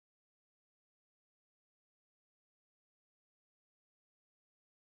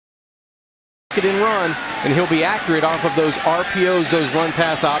And run, and he'll be accurate off of those RPOs, those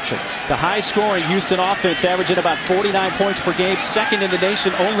run-pass options. The high-scoring Houston offense averaging about 49 points per game, second in the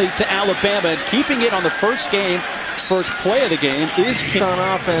nation only to Alabama, and keeping it on the first play of the game is King. On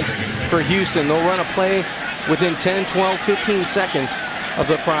offense for Houston, they'll run a play within 10, 12, 15 seconds of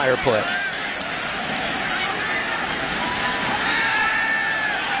the prior play.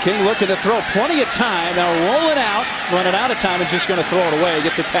 King looking to throw, plenty of time, now rolling out, running out of time, and just going to throw it away.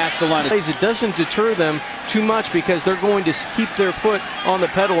 Gets it past the line. It doesn't deter them too much because they're going to keep their foot on the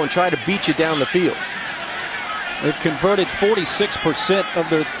pedal and try to beat you down the field. They've converted 46% of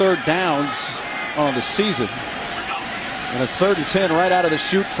their third downs on the season. And a 3rd and 10 right out of the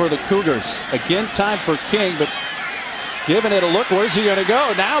chute for the Cougars. Again, time for King, but giving it a look. Where's he going to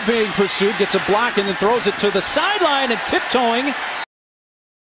go? Now being pursued, gets a block, and then throws it to the sideline and tiptoeing.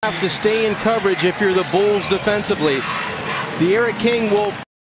 Have to stay in coverage if you're the Bulls defensively. De'Aaron King will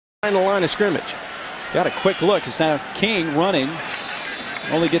find the line of scrimmage. Got a quick look. It's now King running.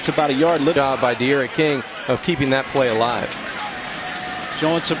 Only gets about a yard. Good job by De'Aaron King of keeping that play alive.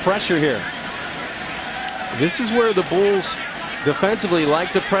 Showing some pressure here. This is where the Bulls defensively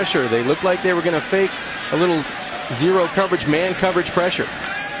like to pressure. They look like they were going to fake a little zero coverage, man coverage pressure.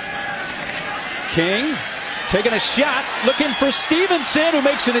 King taking a shot, looking for Stevenson, who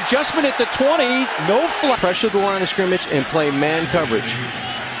makes an adjustment at the 20. No flag. Pressure the line of scrimmage and play man coverage.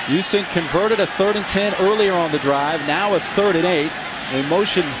 Houston converted a 3rd and 10 earlier on the drive. Now a 3rd and 8. In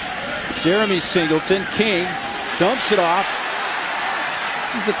motion, Jeremy Singleton. King dumps it off.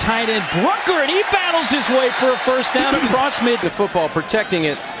 This is the tight end, Brooker, and he battles his way for a first down across mid. The football, protecting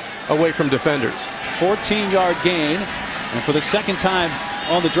it away from defenders. 14-yard gain. And for the second time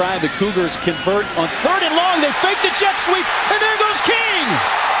on the drive, the Cougars convert on 3rd and long. They fake the jet sweep, and there goes King.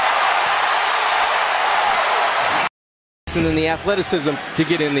 And then the athleticism to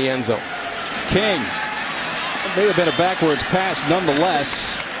get in the end zone. King. It may have been a backwards pass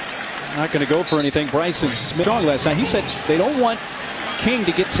nonetheless. Not going to go for anything. Bryson Smith last night. He said they don't want King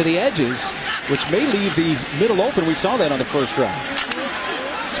to get to the edges, which may leave the middle open. We saw that on the first drive.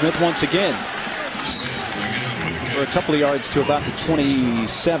 Smith once again for a couple of yards to about the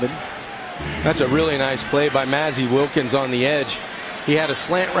 27. That's a really nice play by Mazzy Wilkins on the edge. He had a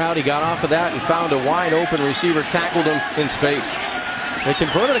slant route. He got off of that and found a wide open receiver, tackled him in space. They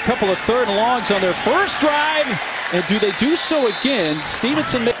converted a couple of 3rd and longs on their first drive. And do they do so again?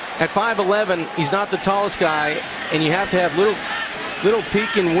 Stevenson. At 5'11", he's not the tallest guy, and you have to have little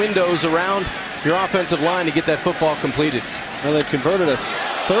peeking windows around your offensive line to get that football completed. Well, they've converted a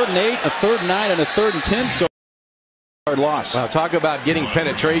 3rd and 8, a 3rd and 9, and a 3rd and 10. So loss. Wow, talk about getting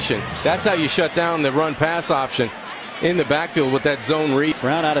penetration. That's how you shut down the run-pass option in the backfield with that zone read.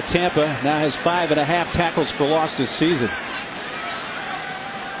 Brown out of Tampa now has 5.5 tackles for loss this season.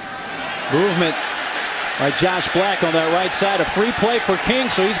 Movement by Josh Black on that right side. A free play for King,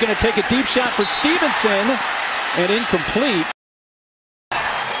 so he's going to take a deep shot for Stevenson, and incomplete.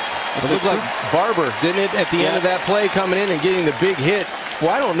 It looked like Barber, didn't it, at the end of that play, coming in and getting the big hit.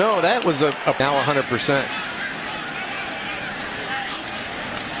 Well, I don't know. That was now 100%.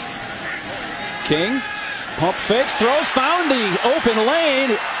 King, pump fakes, throws, found the open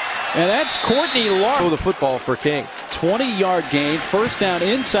lane, and that's Courtney Lark. The football for King. 20-yard gain, first down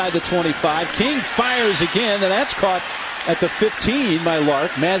inside the 25. King fires again, and that's caught at the 15 by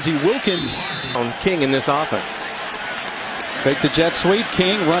Lark. Mazzy Wilkins On King in this offense. Fake the jet sweep.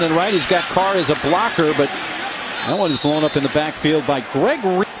 King running right. He's got Carr as a blocker, but that one is blown up in the backfield by Greg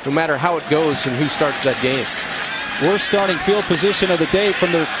Reed. No matter how it goes and who starts that game. Worst starting field position of the day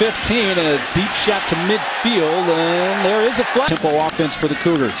from their 15, and a deep shot to midfield, and there is a flat. Tempo offense for the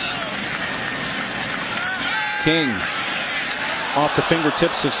Cougars. King off the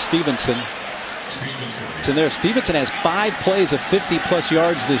fingertips of Stevenson. And there, Stevenson has 5 plays of 50-plus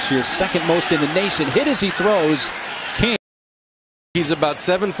yards this year, second most in the nation. Hit as he throws. King. He's about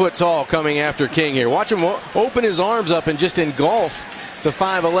 7 foot tall coming after King here. Watch him open his arms up and just engulf the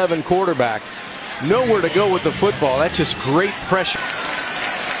 5'11" quarterback. Nowhere to go with the football. That's just great pressure.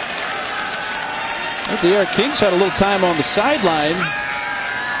 De'Aaron King's had a little time on the sideline.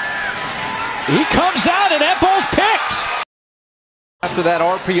 He comes out, and that ball's picked. After that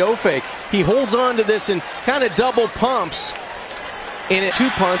RPO fake, he holds on to this and kind of double pumps. And it 2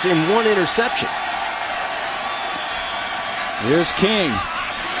 punts and 1 interception. Here's King.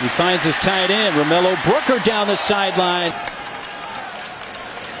 He finds his tight end, Romello Brooker, down the sideline.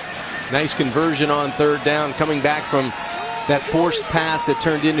 Nice conversion on 3rd down, coming back from that forced pass that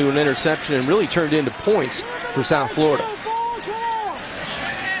turned into an interception and really turned into points for South Florida.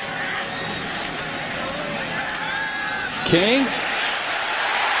 King.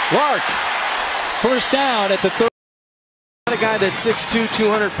 Lark first down at the 30. A guy that's 6'2",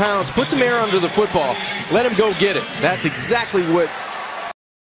 200 pounds, put some air under the football. Let him go get it. That's exactly what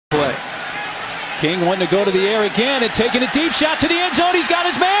play. King wanting to go to the air again and taking a deep shot to the end zone. He's got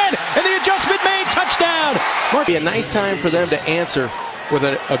his man, and the adjustment made. Touchdown. Be a nice time for them to answer with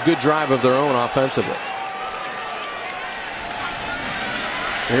a good drive of their own offensively.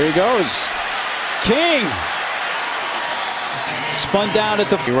 There he goes. King. Spun down at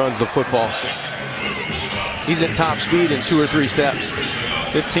the... He runs the football. He's at top speed in 2 or 3 steps.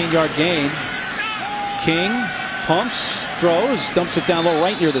 15-yard gain. King pumps, throws, dumps it down low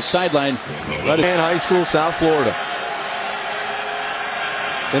right near the sideline. And High School, South Florida.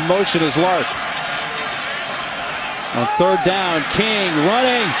 In motion is Lark. On third down, King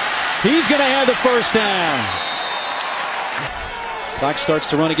running. He's going to have the first down. Clock starts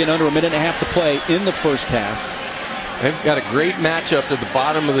to run again, under a minute and a half to play in the first half. They've got a great matchup to the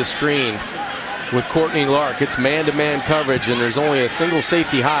bottom of the screen with Courtney Lark. It's man-to-man coverage, and there's only a single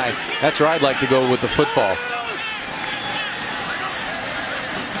safety high. That's where I'd like to go with the football.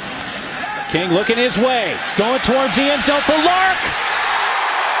 King looking his way, going towards the end zone for Lark.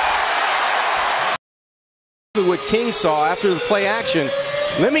 What King saw after the play action,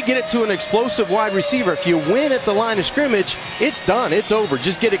 let me get it to an explosive wide receiver. If you win at the line of scrimmage, it's done, it's over.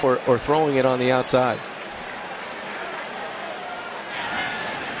 Just get it, or throwing it on the outside.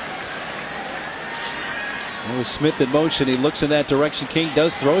 With Smith in motion, he looks in that direction. King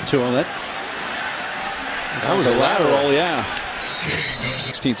does throw it to him. That was a lateral, yeah.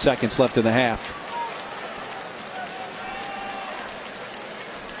 16 seconds left in the half.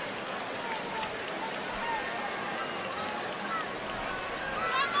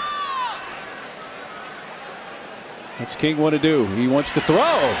 What's King want to do? He wants to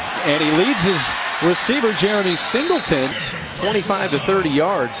throw, and he leads his receiver, Jeremy Singleton. 25 to 30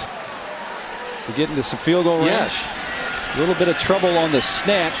 yards. To get into some field goal range. Yes. A little bit of trouble on the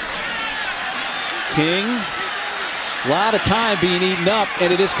snap. King, a lot of time being eaten up,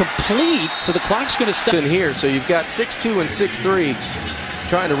 and it is complete, so the clock's going to stop. In here, so you've got 6'2" and 6'3",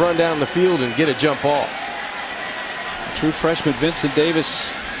 trying to run down the field and get a jump ball. True freshman Vincent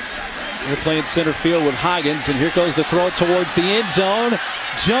Davis. They're playing center field with Hoggins, and here goes the throw towards the end zone.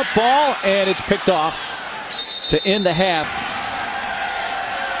 Jump ball, and it's picked off to end the half.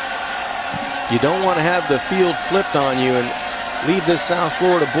 You don't want to have the field flipped on you and leave the South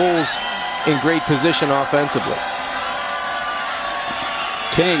Florida Bulls in great position offensively.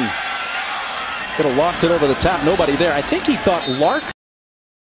 King could have locked it over the top. Nobody there. I think he thought Lark.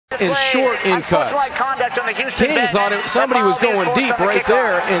 In short in cuts. King thought somebody was going deep right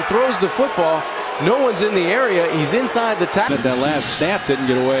there and throws the football. No one's in the area. He's inside the tackle. That last snap didn't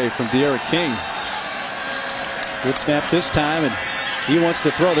get away from De'Aaron King. Good snap this time, and he wants to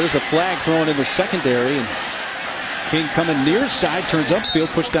throw. There's a flag thrown in the secondary, and King coming near side, turns upfield,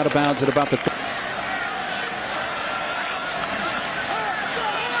 pushed out of bounds at about the...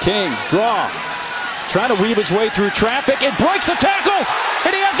 King, draw. Trying to weave his way through traffic, and breaks the tackle,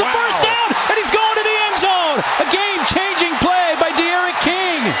 and he has the first down, and he's going to the end zone. A game-changing play by De'Aaron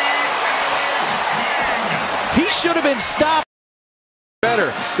King. He should have been stopped.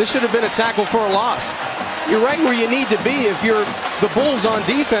 Better. This should have been a tackle for a loss. You're right where you need to be if you're the Bulls on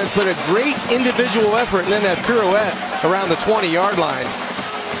defense, but a great individual effort, and then that pirouette around the 20-yard line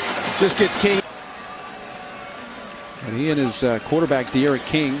just gets King. And he and his quarterback, De'Aaron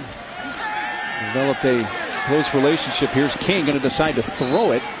King, developed a close relationship. Here's King going to decide to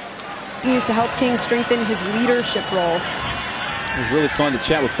throw it. He used to help King strengthen his leadership role. It was really fun to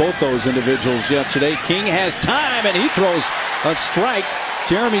chat with both those individuals yesterday. King has time, and he throws a strike.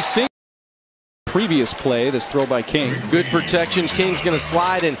 Jeremy Singh. Previous play, this throw by King. Good protection. King's going to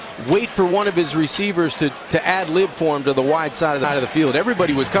slide and wait for one of his receivers to ad-lib for him to the wide side of the field.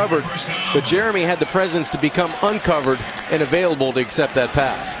 Everybody was covered, but Jeremy had the presence to become uncovered and available to accept that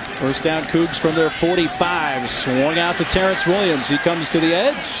pass. First down, Cougs from their 45. Swung out to Terrence Williams. He comes to the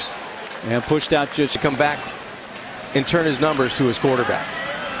edge and pushed out just to come back and turn his numbers to his quarterback.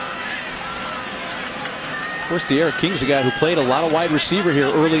 Of course, De'Aaron King's a guy who played a lot of wide receiver here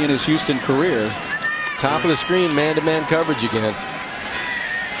early in his Houston career. Top of the screen, man-to-man coverage again.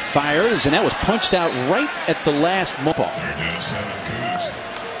 Fires, and that was punched out right at the last moment.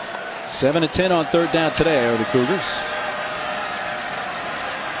 7-10 on third down today are the Cougars.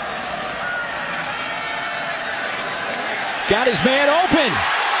 Got his man open.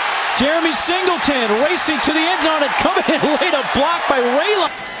 Jeremy Singleton racing to the end zone and coming in late, a block by Rayla.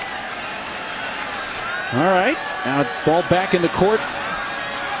 All right, now ball back in the court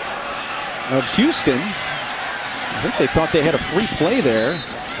of Houston. I think they thought they had a free play there.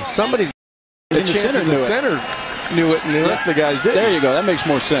 Somebody's a chance that the center knew it and the rest of the guys didn't. There you go. That makes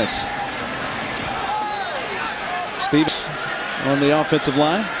more sense. Stevens on the offensive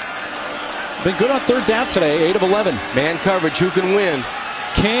line. Been good on third down today, 8 of 11. Man coverage, who can win?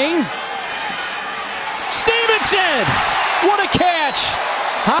 King. Stevenson! What a catch!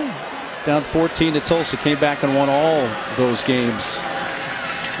 Down 14 to Tulsa, came back and won all those games.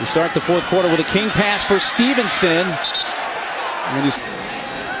 We start the fourth quarter with a King pass for Stevenson. And he's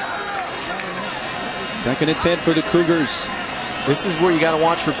second and 10 for the Cougars. This is where you got to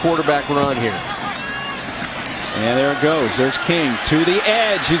watch for quarterback run here. And there it goes. There's King to the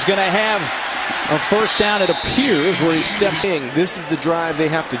edge. He's going to have a first down, it appears, where he steps in. This is the drive they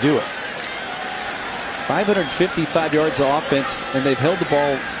have to do it. 555 yards of offense, and they've held the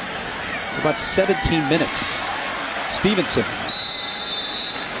ball for about 17 minutes. Stevenson.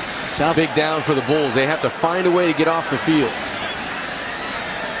 Big down for the Bulls. They have to find a way to get off the field.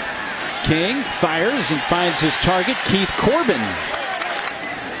 King fires and finds his target, Keith Corbin.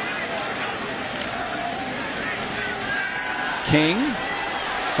 King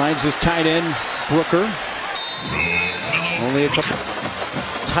finds his tight end, Brooker. Only a couple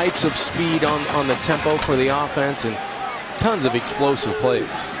types of speed on the tempo for the offense and tons of explosive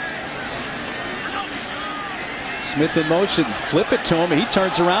plays. Smith in motion, flip it to him. He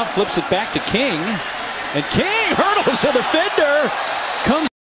turns around, flips it back to King. And King hurdles the defender. Comes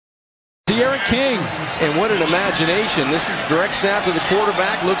Derek King. And what an imagination. This is direct snap to the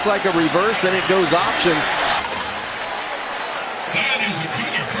quarterback. Looks like a reverse. Then it goes option. That is a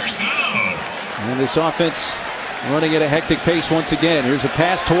Cougar first down. And this offense running at a hectic pace once again. Here's a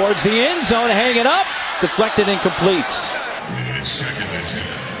pass towards the end zone. Hanging up. Deflected and completes. It's second and 10.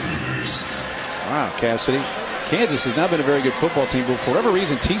 Cougars. Wow, Cassidy. Kansas has not been a very good football team, but for whatever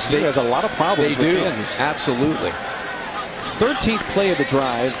reason, TCU has a lot of problems with Kansas. Absolutely. 13th play of the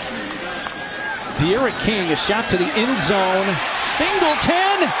drive. Derek King, a shot to the end zone.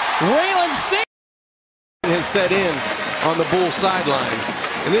 Singleton. Raylan Singleton has set in on the Bulls sideline.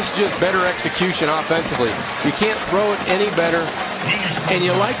 And this is just better execution offensively. You can't throw it any better. And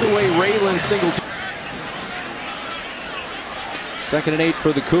you like the way Raylan Singleton. Second and 8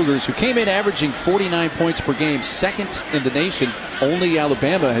 for the Cougars, who came in averaging 49 points per game, second in the nation. Only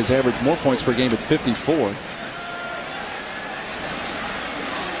Alabama has averaged more points per game at 54.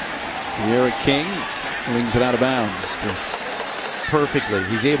 Derek King flings it out of bounds. Perfectly.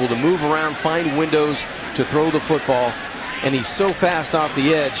 He's able to move around, find windows to throw the football, and he's so fast off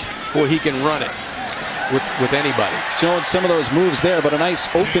the edge, boy, he can run it with anybody. Showing some of those moves there, but a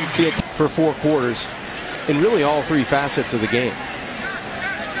nice open field for 4 quarters in really all 3 facets of the game.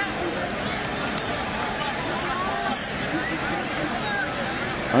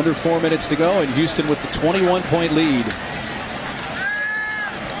 Under 4 minutes to go, and Houston with the 21-point lead.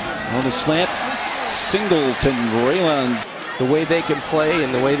 On the slant, Singleton, Raylan. The way they can play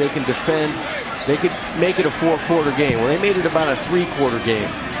and the way they can defend, they could make it a 4-quarter game. Well, they made it about a 3-quarter game.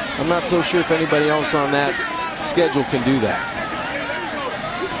 I'm not so sure if anybody else on that schedule can do that.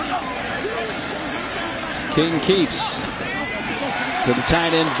 King keeps to the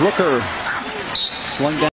tight end, Brooker. Slung down.